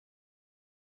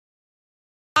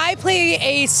I play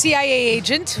a CIA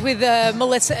agent with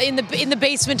Melissa in the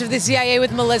basement of the CIA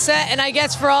with Melissa, and I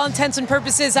guess for all intents and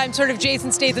purposes, I'm sort of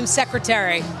Jason Statham's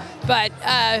secretary. But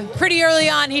pretty early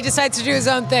on, he decides to do his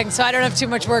own thing, so I don't have too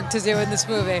much work to do in this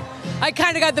movie. I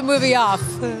kind of got the movie off.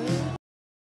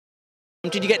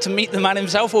 Did you get to meet the man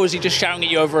himself, or was he just shouting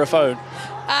at you over a phone?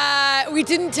 We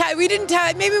didn't.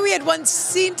 Maybe we had one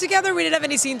scene together. We didn't have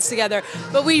any scenes together,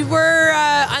 but we were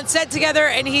on set together.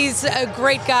 And he's a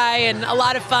great guy and a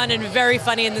lot of fun and very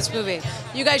funny in this movie.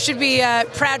 You guys should be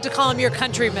proud to call him your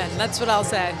countryman. That's what I'll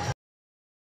say.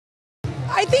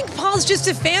 I think Paul's just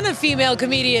a fan of female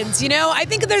comedians, you know? I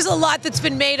think there's a lot that's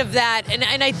been made of that,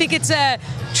 and I think it's a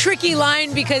tricky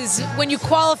line because when you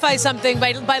qualify something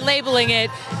by labeling it,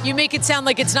 you make it sound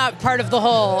like it's not part of the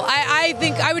whole. I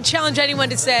think I would challenge anyone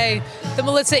to say that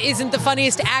Melissa isn't the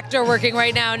funniest actor working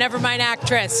right now, never mind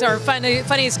actress, or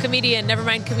funniest comedian, never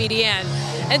mind comedian.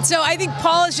 And so I think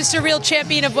Paul is just a real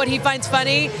champion of what he finds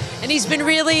funny, and he's been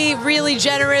really, really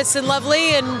generous and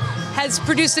lovely, and has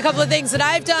produced a couple of things that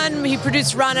I've done. He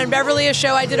produced Ron and Beverly, a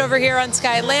show I did over here on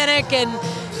Sky Atlantic,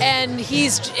 and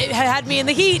he's had me in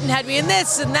The Heat and had me in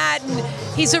this and that. And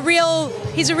he's a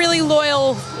really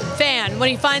loyal fan. When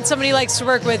he finds somebody he likes to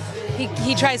work with,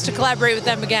 he tries to collaborate with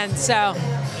them again. So,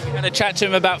 have you had a chat to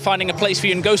him about finding a place for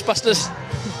you in Ghostbusters?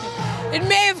 It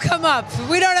may have come up.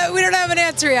 We don't have an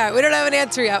answer yet.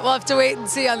 We'll have to wait and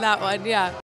see on that one.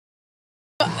 Yeah.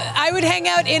 I would hang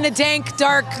out in a dank,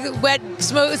 dark, wet,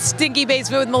 stinky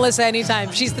basement with Melissa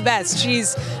anytime. She's the best.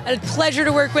 She's a pleasure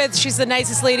to work with. She's the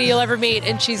nicest lady you'll ever meet,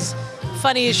 and she's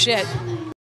funny as shit.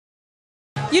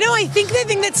 You know, I think the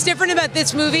thing that's different about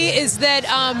this movie is that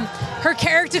her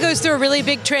character goes through a really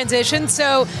big transition.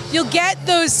 So you'll get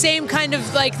those same kind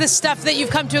of, like, the stuff that you've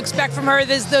come to expect from her.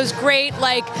 There's those great,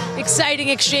 like, exciting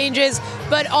exchanges.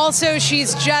 But also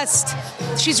she's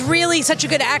really such a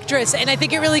good actress. And I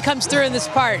think it really comes through in this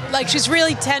part. Like, she's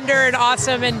really tender and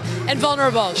awesome and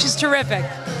vulnerable. She's terrific.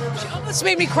 She almost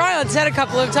made me cry on set a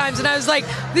couple of times. And I was like,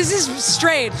 this is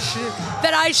strange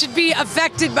that I should be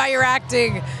affected by your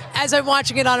acting as I'm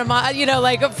watching it on a, you know,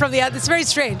 like from the, it's very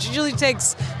strange. It usually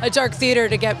takes a dark theater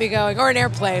to get me going, or an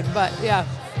airplane, but yeah.